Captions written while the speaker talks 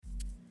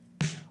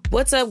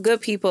What's up,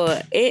 good people?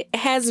 It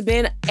has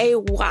been a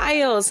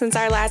while since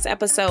our last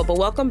episode, but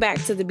welcome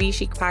back to the Be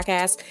Chic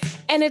podcast.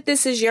 And if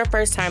this is your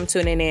first time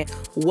tuning in,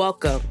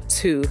 welcome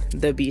to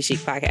the Be Chic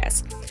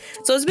podcast.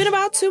 So it's been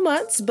about 2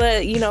 months,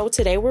 but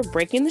today we're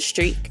breaking the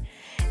streak.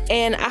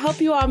 And I hope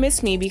you all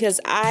miss me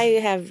because I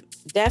have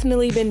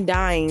definitely been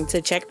dying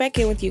to check back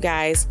in with you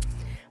guys.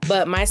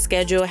 But my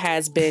schedule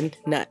has been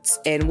nuts,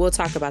 and we'll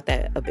talk about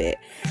that a bit.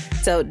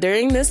 So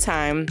during this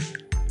time,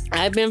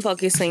 I've been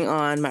focusing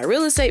on my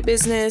real estate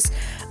business,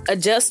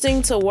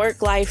 adjusting to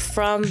work life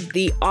from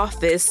the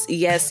office.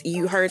 Yes,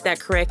 you heard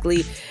that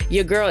correctly.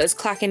 Your girl is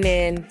clocking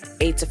in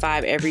 8 to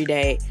 5 every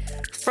day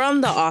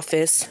from the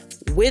office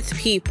with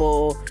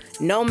people,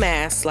 no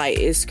mask, like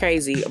it's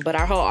crazy. But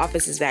our whole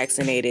office is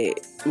vaccinated,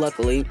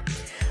 luckily.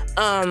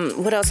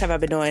 What else have I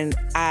been doing?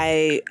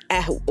 I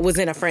was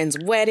in a friend's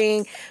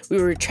wedding.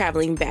 We were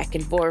traveling back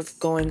and forth,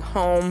 going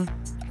home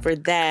for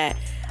that.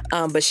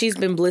 But she's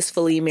been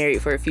blissfully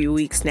married for a few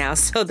weeks now,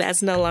 so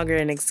that's no longer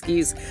an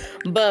excuse.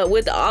 But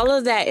with all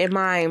of that in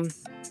mind,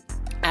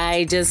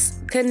 I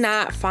just could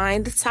not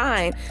find the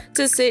time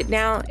to sit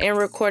down and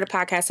record a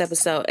podcast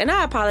episode. And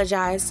I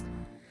apologize.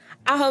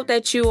 I hope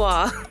that you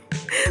all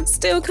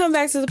still come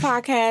back to the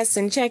podcast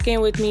and check in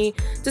with me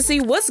to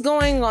see what's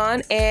going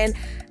on and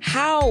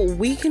how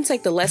we can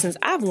take the lessons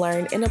I've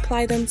learned and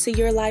apply them to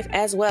your life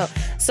as well.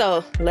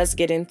 So let's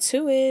get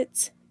into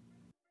it.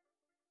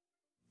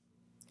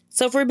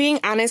 So if we're being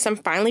honest, I'm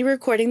finally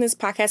recording this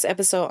podcast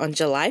episode on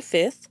July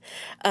 5th.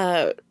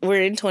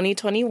 We're in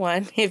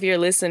 2021 if you're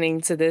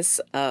listening to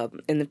this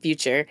in the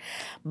future.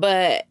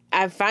 But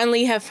I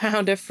finally have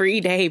found a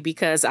free day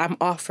because I'm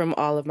off from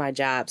all of my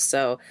jobs.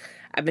 So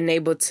I've been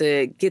able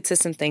to get to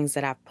some things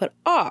that I put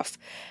off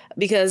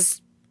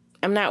because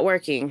I'm not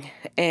working.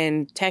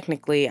 And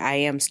technically, I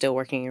am still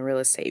working in real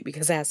estate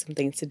because I have some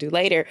things to do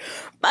later.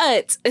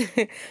 But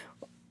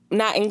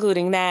not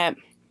including that,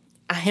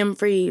 I am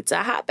free to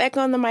hop back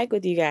on the mic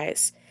with you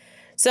guys.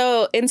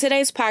 So in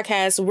today's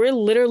podcast, we're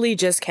literally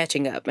just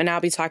catching up, and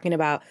I'll be talking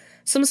about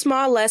some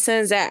small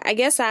lessons that I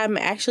guess I'm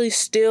actually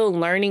still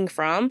learning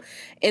from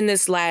in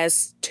this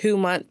last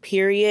 2-month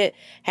period,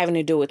 having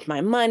to do with my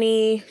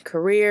money,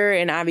 career,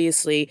 and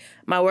obviously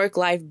my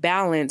work-life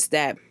balance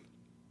that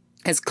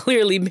has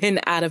clearly been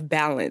out of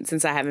balance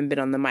since I haven't been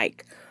on the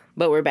mic,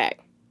 but we're back.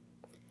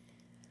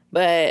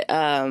 But,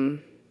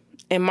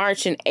 in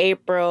March and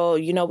April,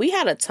 we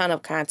had a ton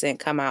of content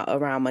come out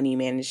around money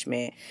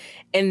management.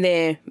 And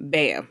then,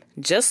 bam,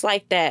 just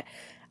like that,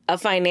 a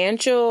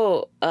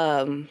financial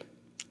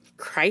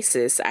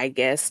crisis, I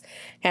guess,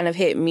 kind of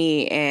hit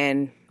me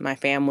and my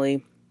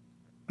family.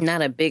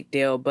 Not a big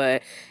deal,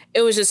 but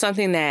it was just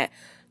something that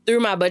threw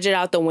my budget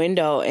out the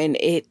window, and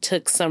it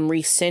took some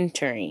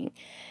recentering.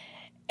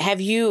 Have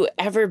you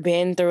ever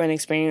been through an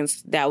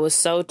experience that was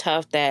so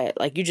tough that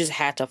you just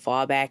had to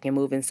fall back and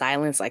move in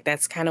silence?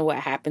 That's kind of what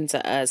happened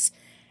to us.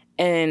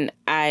 And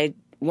I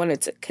wanted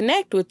to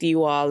connect with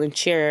you all and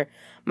share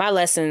my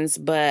lessons,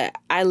 but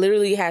I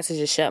literally had to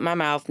just shut my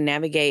mouth,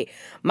 navigate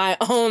my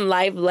own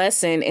life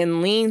lesson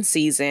in lean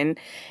season,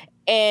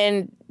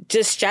 and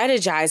just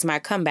strategize my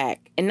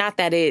comeback. And not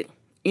that it,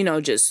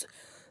 just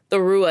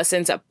threw us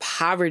into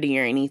poverty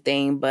or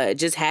anything, but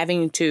just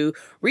having to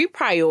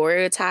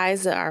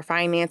reprioritize our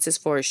finances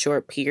for a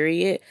short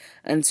period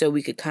until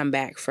we could come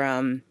back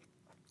from,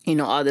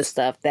 all this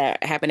stuff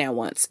that happened at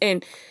once.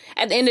 And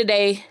at the end of the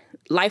day,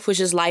 life was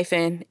just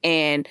lifing,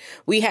 and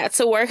we had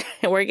to work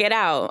it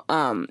out.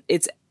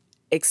 It's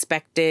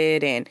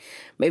expected, and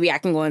maybe I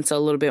can go into a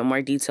little bit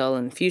more detail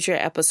in future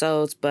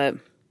episodes, but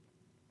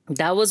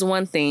that was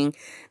one thing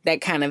that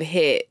kind of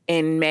hit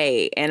in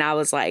May, and I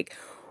was like,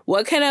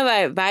 what kind of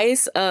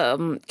advice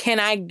can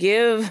I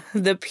give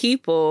the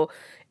people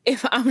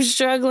if I'm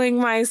struggling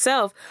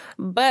myself?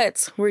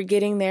 But we're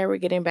getting there. We're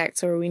getting back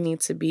to where we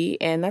need to be.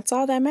 And that's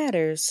all that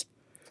matters.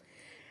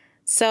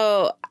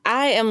 So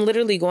I am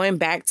literally going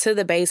back to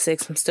the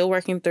basics. I'm still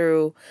working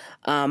through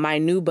my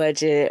new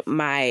budget,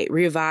 my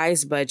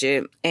revised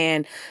budget.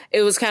 And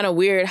it was kind of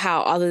weird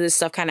how all of this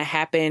stuff kind of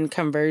happened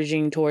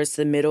converging towards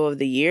the middle of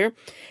the year.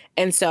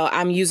 And so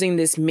I'm using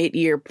this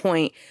mid-year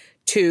point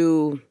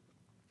to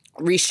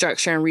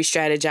restructure and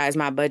re-strategize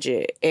my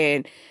budget.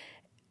 And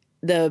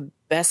the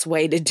best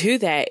way to do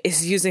that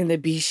is using the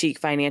Be Chic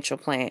financial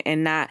plan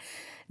and not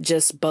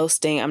just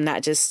boasting. I'm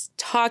not just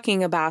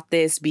talking about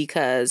this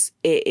because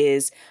it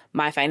is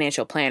my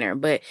financial planner,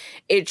 but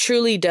it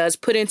truly does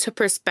put into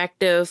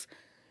perspective,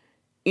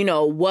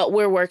 what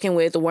we're working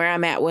with, where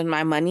I'm at with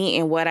my money,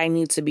 and what I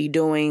need to be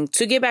doing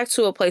to get back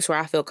to a place where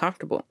I feel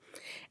comfortable.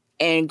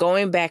 And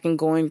going back and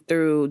going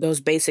through those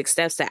basic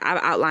steps that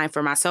I've outlined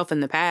for myself in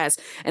the past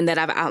and that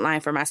I've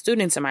outlined for my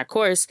students in my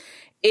course,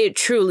 it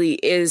truly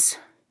is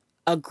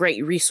a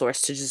great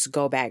resource to just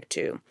go back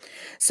to.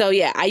 So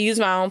yeah, I use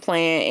my own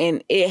plan,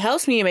 and it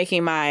helps me in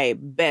making my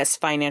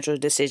best financial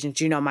decisions.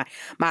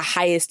 My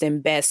highest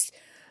and best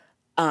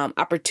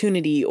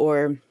opportunity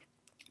or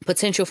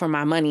potential for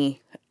my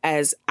money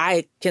as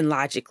I can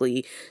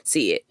logically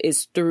see it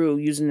is through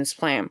using this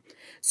plan.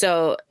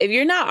 So if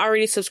you're not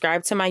already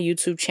subscribed to my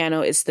YouTube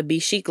channel, it's the Be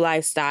Chic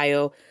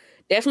Lifestyle.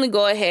 Definitely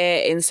go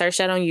ahead and search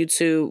that on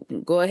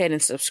YouTube. Go ahead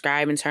and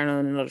subscribe and turn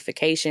on the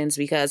notifications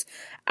because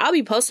I'll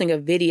be posting a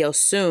video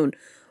soon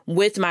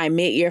with my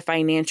mid-year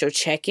financial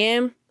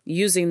check-in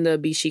using the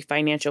Be Chic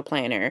Financial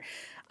Planner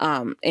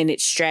and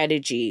its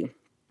strategy.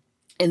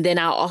 And then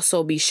I'll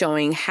also be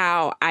showing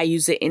how I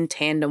use it in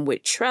tandem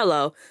with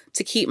Trello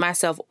to keep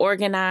myself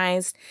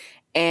organized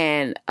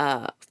and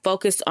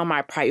focused on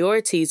my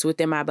priorities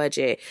within my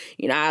budget.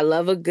 You know, I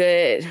love a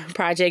good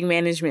project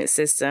management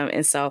system.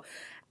 And so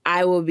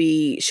I will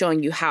be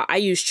showing you how I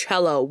use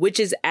Trello, which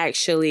is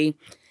actually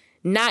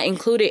not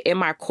included in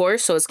my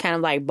course. So it's kind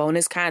of like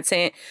bonus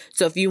content.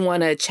 So if you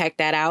want to check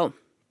that out,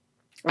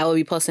 I will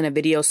be posting a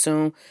video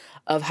soon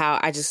of how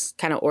I just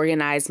kind of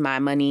organize my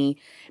money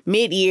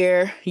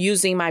mid-year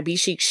using my Be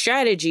Chic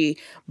strategy,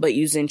 but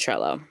using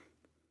Trello.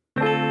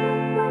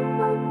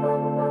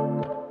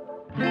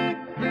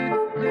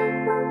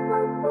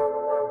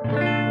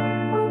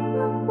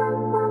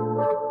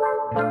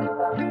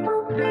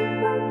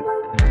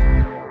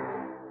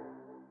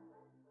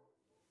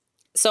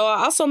 So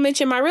I also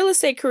mentioned my real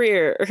estate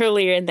career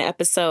earlier in the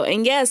episode.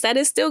 And yes, that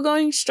is still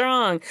going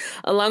strong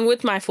along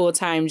with my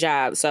full-time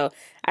job. So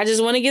I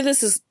just want to give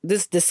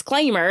this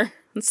disclaimer.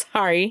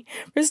 Sorry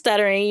for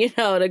stuttering. You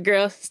know, the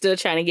girl's still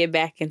trying to get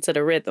back into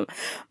the rhythm.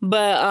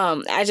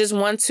 But I just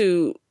want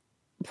to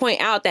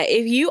point out that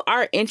if you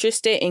are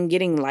interested in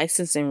getting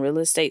licensed in real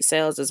estate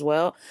sales as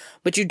well,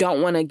 but you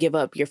don't want to give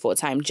up your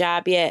full-time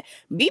job yet,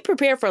 be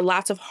prepared for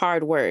lots of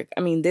hard work. I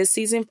mean, this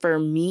season for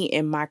me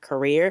in my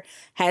career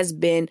has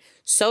been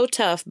so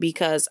tough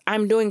because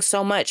I'm doing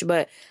so much,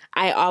 but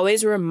I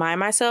always remind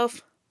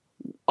myself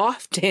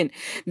often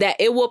that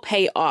it will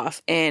pay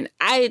off. And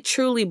I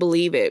truly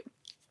believe it.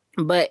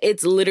 But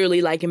it's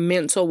literally like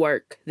mental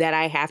work that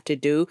I have to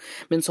do,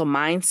 basically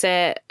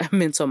mindset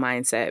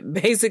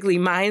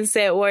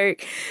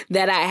work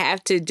that I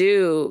have to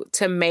do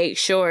to make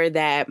sure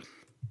that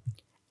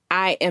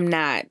I am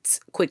not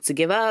quick to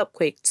give up,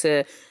 quick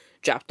to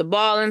drop the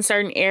ball in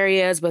certain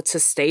areas, but to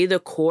stay the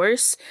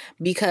course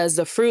because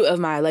the fruit of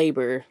my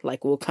labor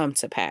will come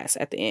to pass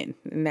at the end.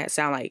 And that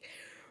sound like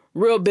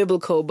real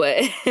biblical,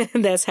 but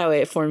that's how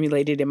it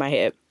formulated in my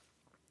head.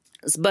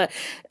 But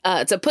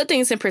to put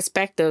things in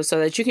perspective so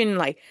that you can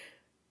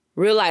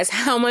realize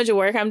how much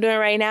work I'm doing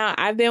right now,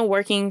 I've been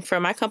working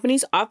from my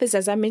company's office,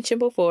 as I mentioned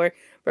before,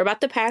 for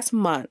about the past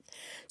month.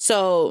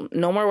 So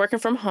no more working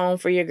from home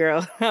for your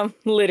girl. I'm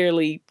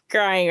literally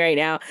crying right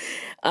now.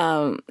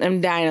 I'm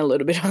dying a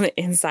little bit on the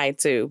inside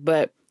too.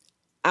 But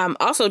I'm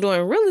also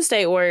doing real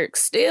estate work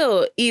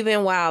still,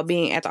 even while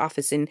being at the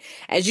office. And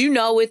as you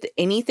know, with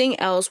anything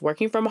else,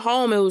 working from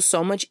home, it was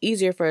so much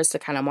easier for us to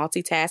kind of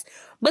multitask,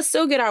 but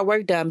still get our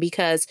work done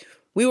because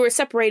we were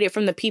separated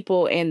from the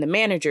people and the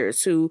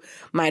managers who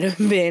might have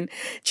been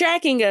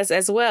tracking us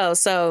as well.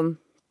 So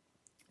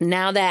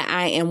now that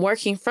I am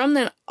working from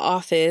the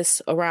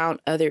office around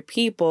other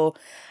people,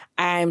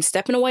 I'm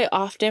stepping away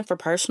often for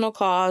personal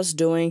calls,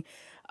 doing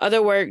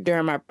other work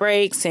during my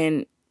breaks,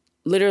 and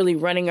literally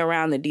running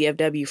around the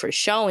DFW for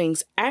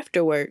showings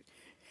after work,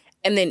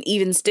 and then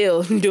even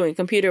still doing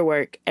computer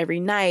work every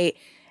night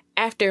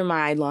after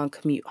my long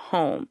commute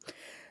home.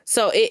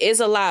 So it is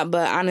a lot,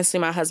 but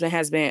honestly, my husband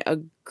has been a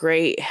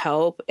great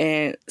help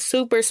and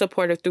super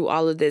supportive through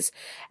all of this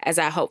as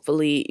I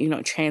hopefully,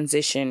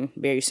 transition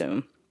very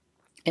soon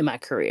in my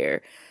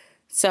career.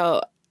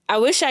 So I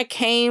wish I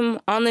came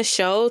on the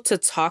show to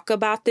talk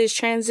about this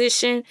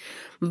transition,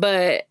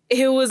 but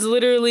it was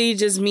literally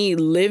just me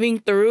living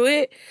through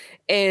it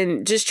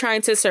and just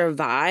trying to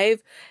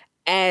survive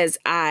as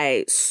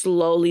I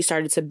slowly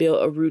started to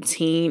build a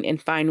routine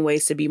and find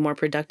ways to be more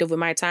productive with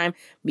my time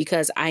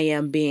because I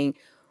am being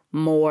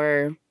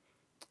more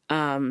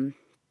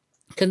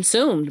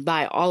consumed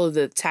by all of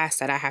the tasks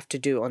that I have to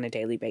do on a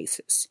daily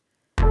basis.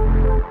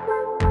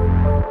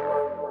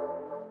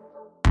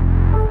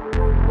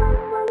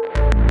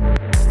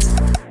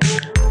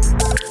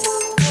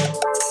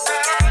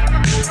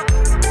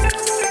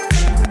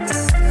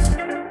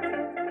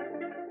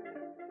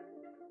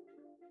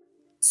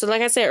 So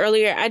like I said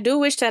earlier, I do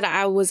wish that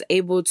I was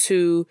able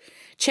to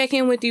check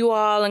in with you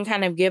all and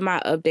kind of give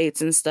my updates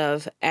and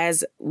stuff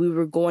as we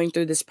were going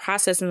through this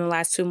process in the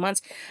last 2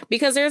 months,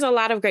 because there's a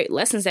lot of great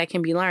lessons that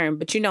can be learned.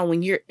 But,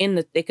 when you're in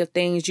the thick of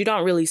things, you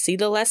don't really see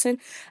the lesson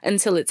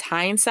until it's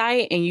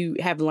hindsight and you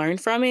have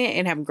learned from it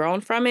and have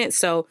grown from it.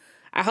 So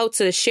I hope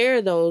to share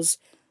those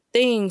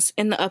things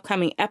in the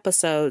upcoming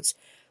episodes.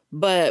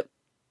 But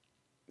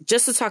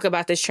just to talk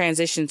about this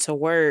transition to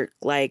work,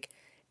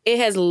 it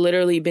has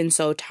literally been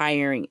so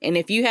tiring. And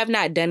if you have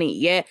not done it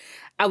yet,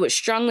 I would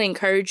strongly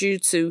encourage you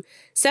to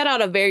set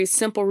out a very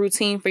simple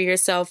routine for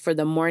yourself for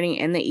the morning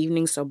and the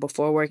evening. So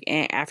before work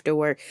and after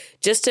work,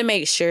 just to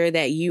make sure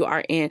that you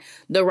are in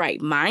the right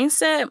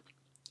mindset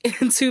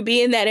to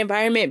be in that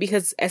environment,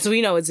 because as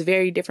we know, it's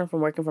very different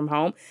from working from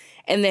home.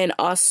 And then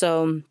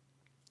also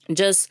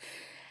just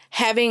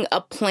having a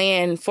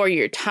plan for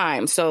your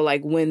time. So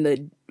like when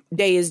the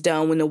day is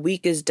done, when the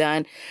week is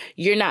done,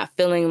 you're not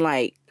feeling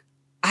like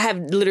I have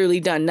literally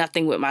done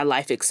nothing with my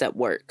life except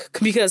work,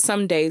 because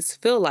some days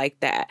feel like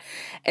that.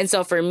 And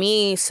so for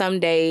me,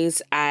 some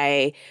days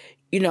I,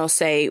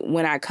 say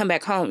when I come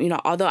back home,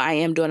 although I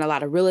am doing a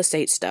lot of real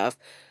estate stuff,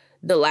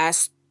 the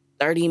last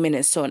 30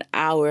 minutes to an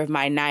hour of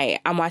my night,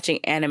 I'm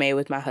watching anime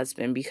with my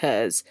husband,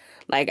 because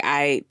like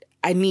I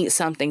need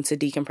something to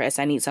decompress.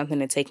 I need something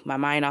to take my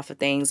mind off of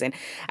things. And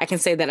I can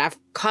say that I've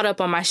caught up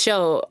on my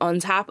show on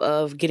top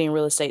of getting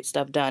real estate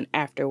stuff done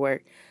after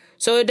work.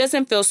 So it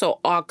doesn't feel so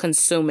all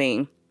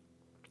consuming.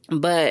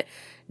 But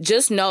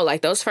just know,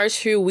 like, those first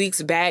few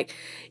weeks back,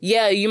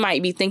 yeah, you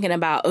might be thinking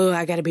about, oh,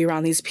 I got to be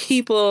around these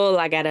people.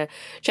 I got to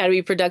try to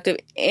be productive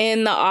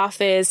in the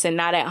office and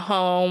not at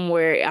home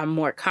where I'm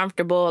more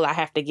comfortable. I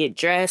have to get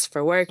dressed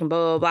for work and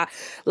blah, blah, blah.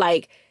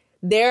 Like,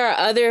 there are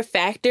other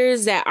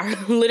factors that are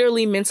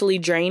literally mentally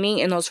draining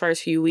in those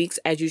first few weeks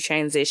as you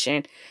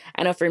transition.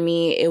 I know for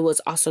me, it was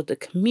also the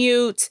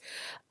commute.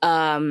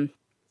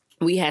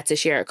 We had to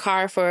share a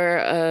car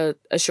for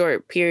a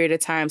short period of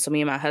time. So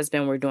me and my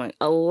husband were doing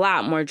a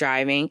lot more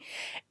driving,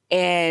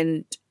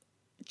 and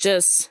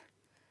just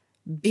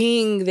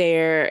being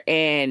there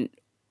and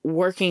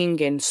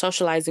working and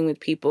socializing with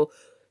people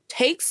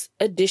takes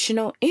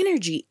additional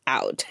energy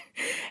out,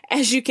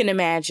 as you can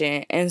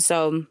imagine. And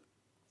so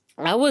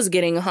I was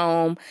getting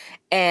home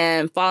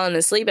and falling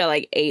asleep at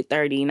like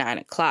 8:30, 9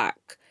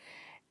 o'clock.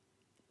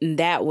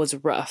 That was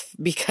rough,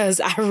 because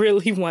I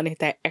really wanted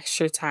that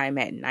extra time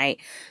at night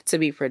to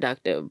be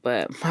productive.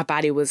 But my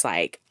body was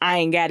like, I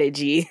ain't got it,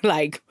 G.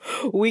 Like,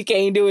 we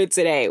can't do it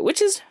today, which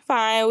is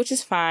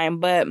fine.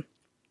 But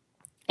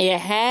it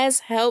has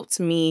helped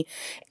me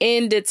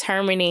in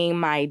determining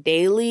my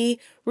daily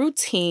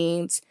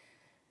routines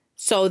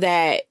so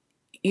that,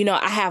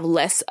 I have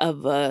less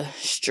of a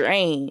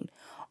strain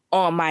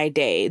on my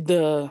day,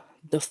 the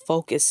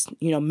focus,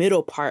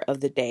 middle part of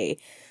the day.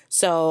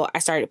 So I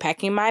started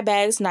packing my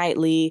bags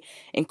nightly,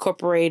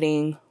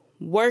 incorporating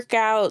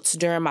workouts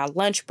during my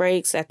lunch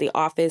breaks at the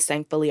office.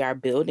 Thankfully, our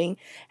building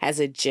has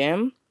a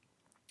gym.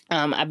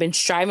 I've been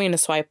striving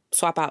to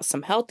swap out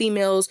some healthy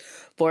meals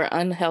for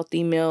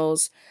unhealthy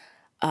meals.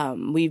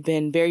 We've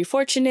been very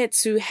fortunate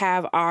to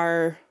have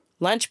our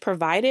lunch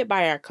provided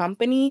by our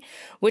company,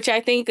 which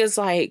I think is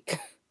like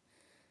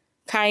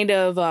kind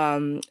of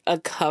a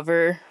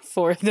cover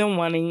for them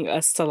wanting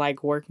us to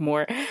like work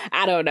more.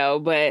 I don't know,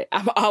 but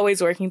I'm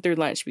always working through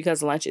lunch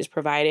because lunch is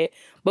provided.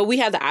 But we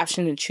have the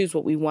option to choose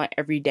what we want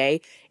every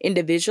day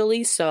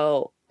individually.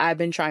 So I've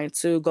been trying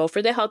to go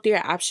for the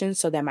healthier options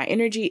so that my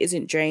energy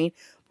isn't drained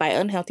by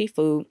unhealthy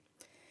food.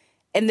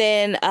 And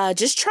then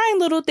just trying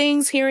little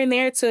things here and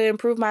there to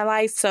improve my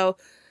life. So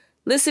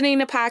listening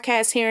to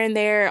podcasts here and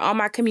there on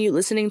my commute,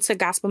 listening to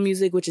gospel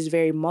music, which is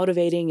very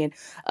motivating and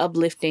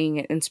uplifting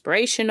and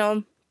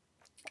inspirational.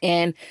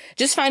 And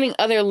just finding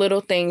other little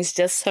things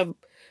just to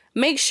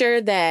make sure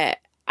that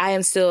I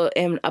am still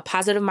in a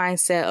positive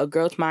mindset, a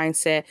growth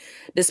mindset,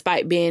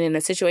 despite being in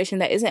a situation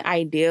that isn't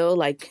ideal.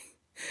 Like,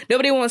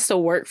 nobody wants to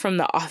work from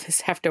the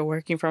office after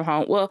working from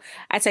home. Well,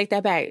 I take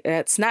that back.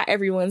 That's not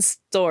everyone's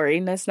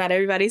story. That's not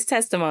everybody's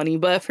testimony.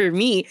 But for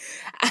me,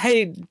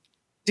 I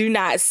do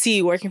not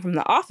see working from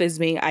the office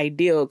being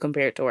ideal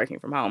compared to working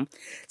from home.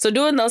 So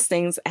doing those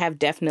things have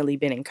definitely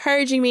been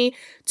encouraging me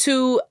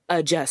to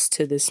adjust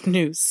to this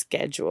new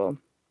schedule.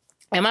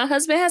 And my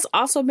husband has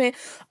also been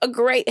a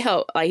great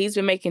help. Like, he's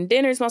been making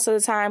dinners most of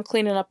the time,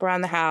 cleaning up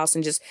around the house,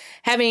 and just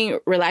having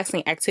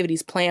relaxing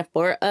activities planned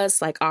for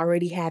us, like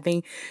already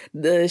having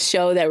the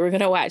show that we're going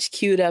to watch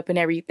queued up and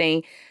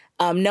everything.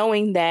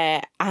 Knowing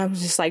that I'm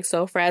just like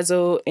so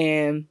frazzled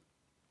and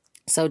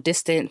so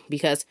distant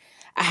because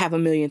I have a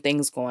million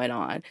things going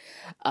on.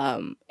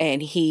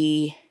 And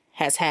he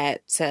has had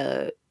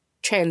to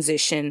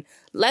transition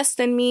less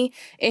than me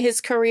in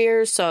his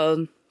career.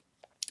 So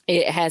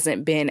it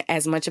hasn't been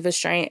as much of a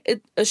strain.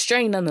 A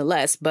strain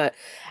nonetheless, but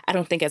I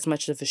don't think as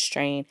much of a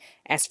strain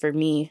as for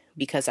me,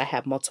 because I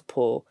have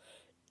multiple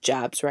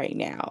jobs right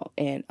now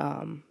and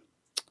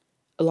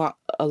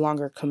a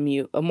longer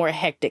commute, a more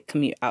hectic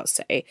commute, I'll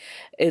say.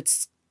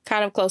 It's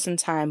kind of close in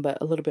time, but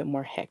a little bit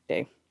more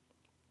hectic.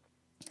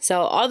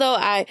 So although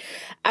I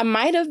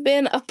might have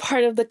been a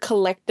part of the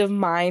collective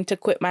mind to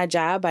quit my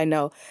job, I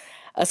know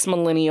us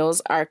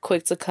millennials are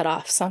quick to cut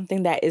off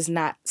something that is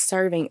not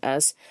serving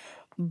us.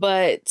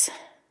 But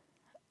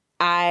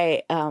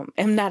I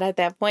am not at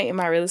that point in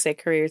my real estate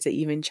career to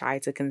even try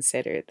to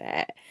consider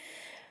that.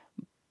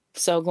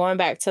 So going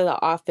back to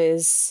the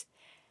office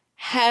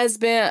has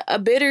been a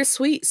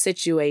bittersweet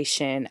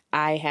situation.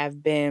 I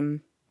have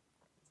been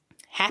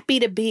happy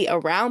to be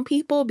around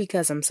people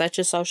because I'm such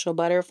a social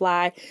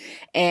butterfly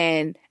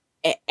and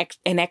an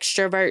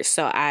extrovert.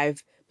 So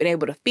I've been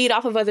able to feed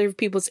off of other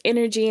people's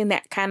energy, and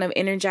that kind of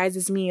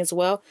energizes me as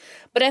well.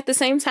 But at the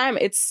same time,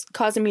 it's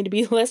causing me to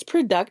be less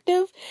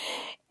productive,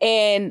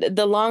 and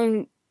the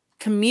long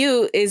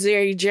commute is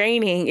very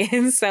draining.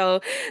 And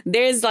so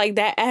there's like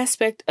that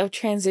aspect of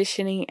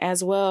transitioning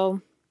as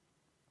well.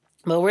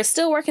 But we're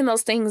still working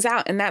those things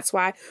out. And that's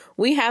why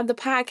we have the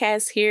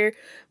podcast here,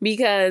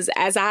 because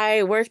as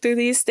I work through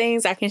these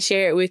things, I can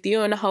share it with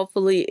you and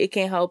hopefully it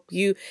can help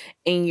you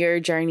in your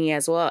journey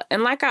as well.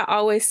 And like I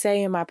always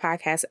say in my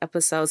podcast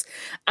episodes,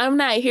 I'm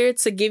not here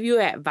to give you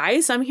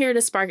advice. I'm here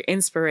to spark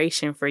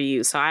inspiration for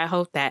you. So I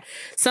hope that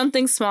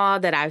something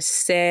small that I've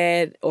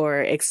said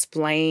or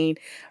explained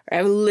or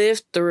I've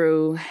lived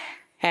through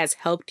has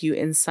helped you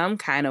in some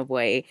kind of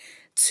way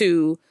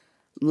to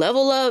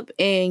level up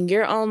in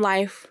your own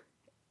life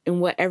in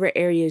whatever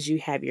areas you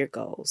have your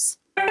goals.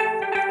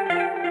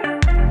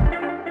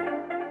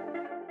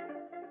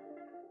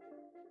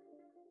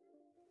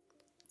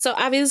 So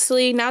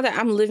obviously, now that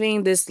I'm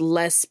living this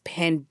less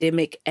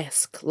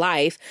pandemic-esque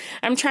life,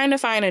 I'm trying to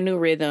find a new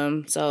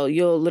rhythm. So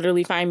you'll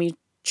literally find me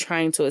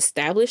trying to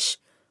establish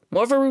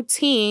more of a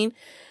routine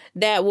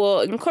that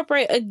will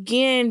incorporate,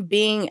 again,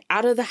 being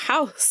out of the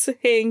house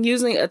and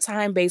using a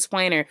time-based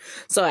planner.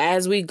 So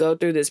as we go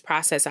through this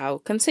process, I'll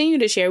continue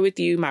to share with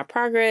you my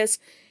progress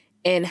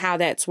and how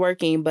that's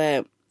working.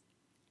 But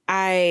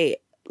I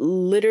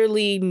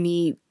literally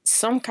need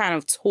some kind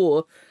of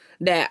tool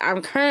that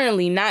I'm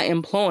currently not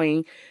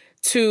employing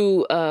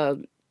to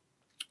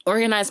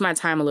organize my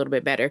time a little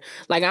bit better.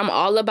 Like, I'm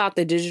all about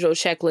the digital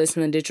checklist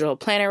and the digital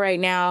planner right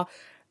now.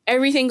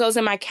 Everything goes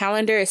in my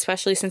calendar,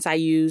 especially since I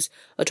use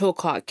a tool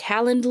called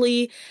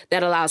Calendly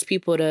that allows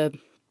people to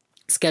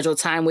schedule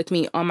time with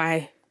me on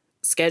my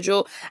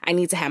schedule. I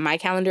need to have my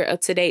calendar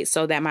up to date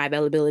so that my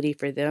availability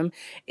for them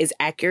is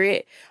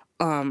accurate.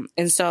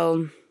 And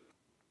so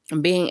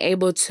being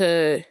able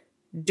to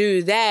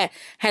do that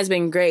has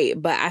been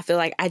great, but I feel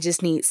like I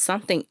just need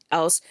something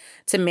else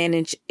to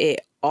manage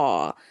it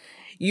all.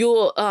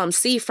 You'll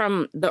see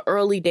from the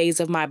early days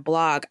of my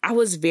blog, I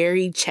was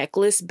very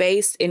checklist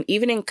based. And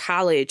even in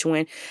college,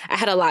 when I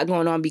had a lot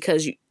going on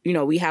because,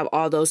 we have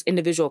all those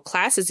individual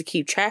classes to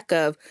keep track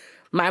of,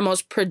 my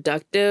most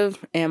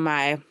productive and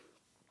my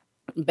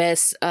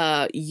best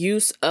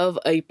use of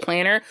a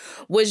planner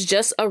was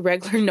just a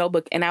regular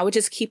notebook. And I would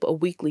just keep a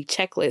weekly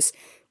checklist.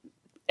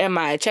 And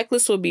my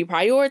checklist would be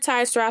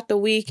prioritized throughout the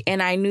week.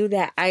 And I knew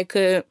that I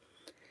could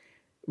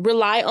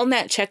rely on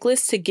that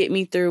checklist to get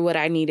me through what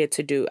I needed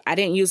to do. I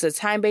didn't use a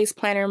time-based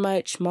planner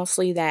much,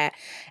 mostly that.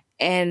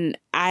 And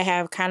I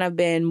have kind of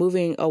been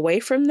moving away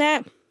from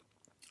that.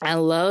 I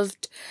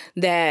loved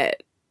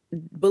that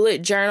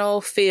bullet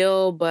journal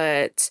feel,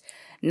 but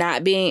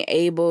not being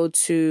able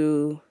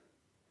to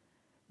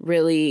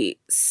really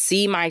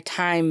see my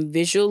time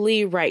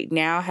visually right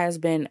now has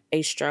been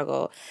a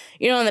struggle.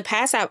 In the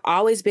past, I've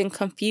always been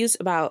confused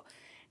about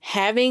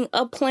having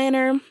a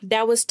planner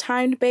that was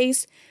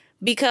time-based,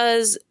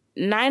 because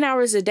 9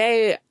 hours a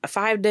day,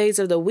 5 days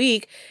of the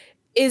week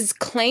is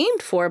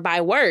claimed for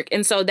by work.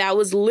 And so that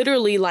was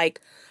literally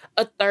like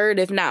a third,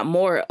 if not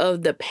more,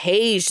 of the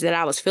page that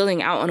I was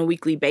filling out on a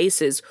weekly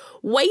basis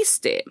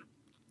wasted.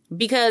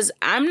 Because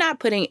I'm not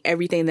putting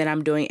everything that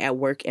I'm doing at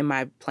work in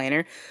my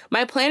planner.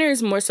 My planner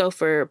is more so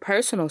for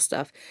personal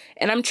stuff,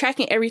 and I'm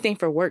tracking everything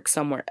for work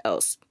somewhere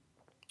else.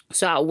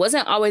 So I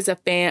wasn't always a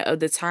fan of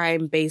the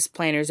time-based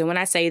planners. And when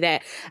I say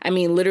that, I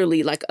mean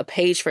literally like a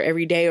page for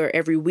every day or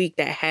every week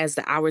that has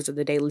the hours of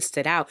the day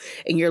listed out,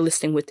 and you're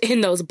listing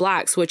within those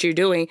blocks what you're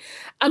doing.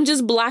 I'm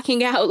just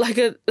blocking out, like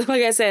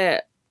I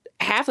said,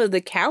 half of the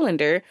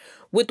calendar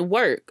with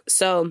work.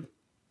 So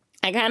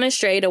I kind of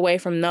strayed away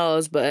from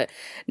those, but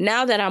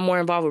now that I'm more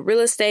involved with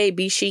real estate,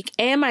 Be Chic,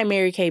 and my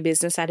Mary Kay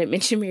business, I didn't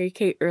mention Mary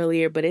Kay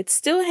earlier, but it's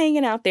still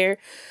hanging out there.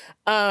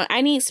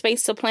 I need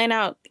space to plan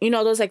out,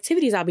 those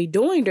activities I'll be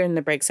doing during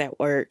the breaks at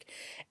work,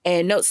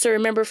 and notes to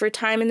remember for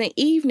time in the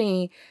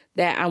evening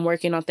that I'm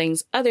working on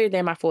things other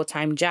than my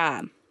full-time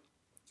job.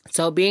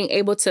 So being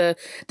able to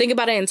think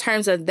about it in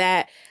terms of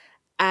that,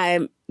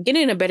 I'm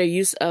getting a better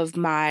use of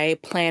my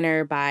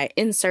planner by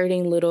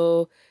inserting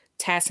little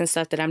tasks and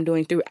stuff that I'm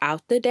doing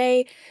throughout the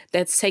day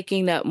that's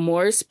taking up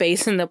more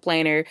space in the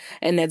planner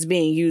and that's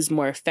being used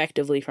more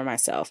effectively for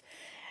myself.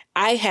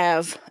 I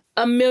have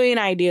a million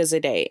ideas a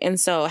day. And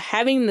so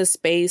having the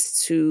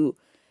space to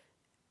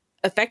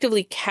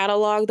effectively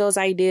catalog those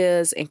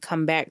ideas and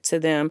come back to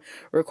them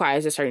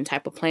requires a certain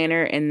type of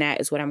planner. And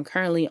that is what I'm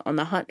currently on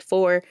the hunt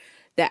for,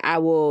 that I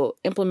will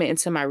implement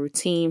into my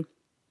routine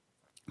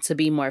to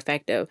be more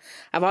effective.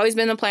 I've always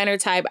been the planner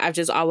type. I've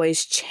just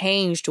always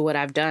changed what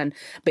I've done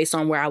based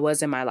on where I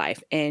was in my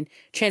life, and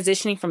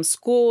transitioning from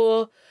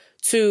school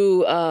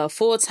to a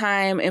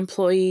full-time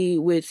employee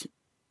with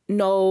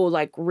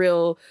no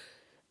real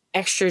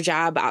extra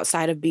job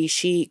outside of Be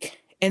Chic.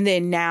 And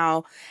then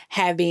now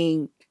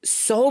having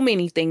so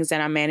many things that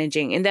I'm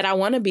managing and that I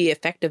want to be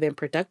effective and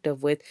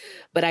productive with,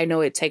 but I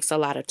know it takes a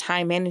lot of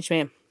time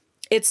management.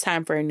 It's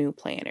time for a new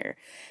planner.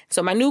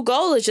 So my new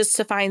goal is just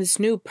to find this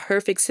new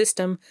perfect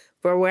system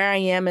for where I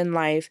am in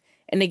life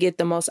and to get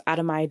the most out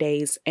of my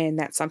days. And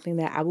that's something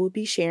that I will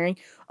be sharing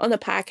on the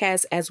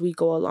podcast as we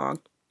go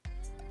along.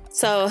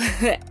 So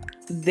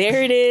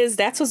there it is.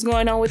 That's what's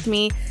going on with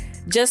me.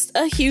 Just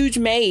a huge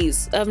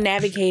maze of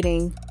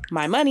navigating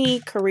my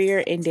money,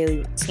 career, and daily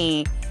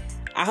routine.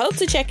 I hope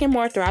to check in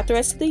more throughout the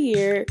rest of the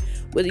year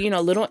with,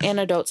 little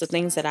anecdotes of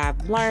things that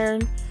I've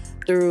learned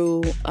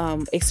through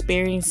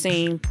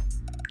experiencing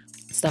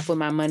stuff with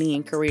my money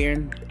and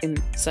career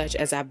and such,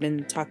 as I've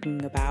been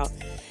talking about.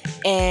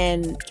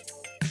 And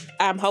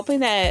I'm hoping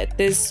that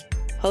this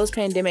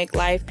post-pandemic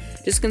life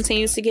just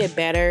continues to get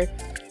better.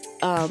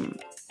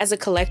 As a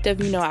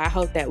collective, I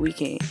hope that we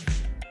can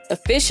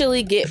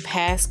officially get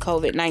past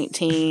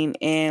COVID-19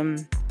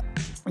 and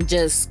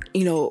just,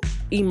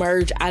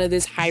 emerge out of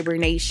this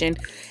hibernation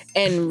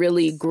and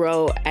really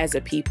grow as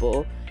a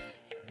people.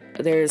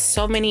 There's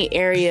so many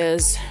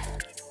areas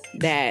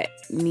that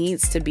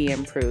needs to be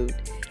improved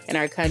in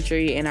our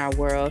country, in our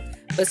world,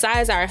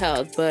 besides our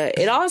health. But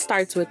it all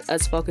starts with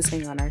us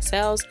focusing on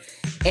ourselves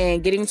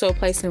and getting to a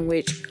place in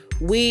which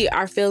we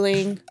are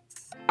feeling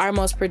our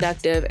most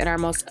productive and our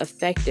most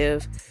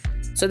effective,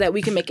 so that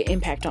we can make an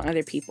impact on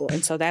other people.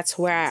 And so that's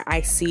where I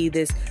see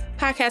this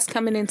podcast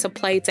coming into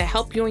play to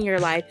help you in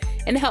your life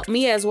and help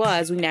me as well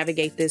as we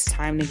navigate this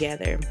time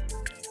together.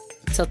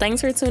 So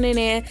thanks for tuning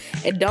in.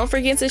 And don't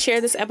forget to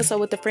share this episode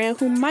with a friend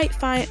who might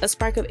find a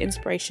spark of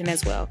inspiration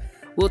as well.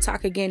 We'll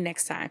talk again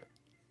next time.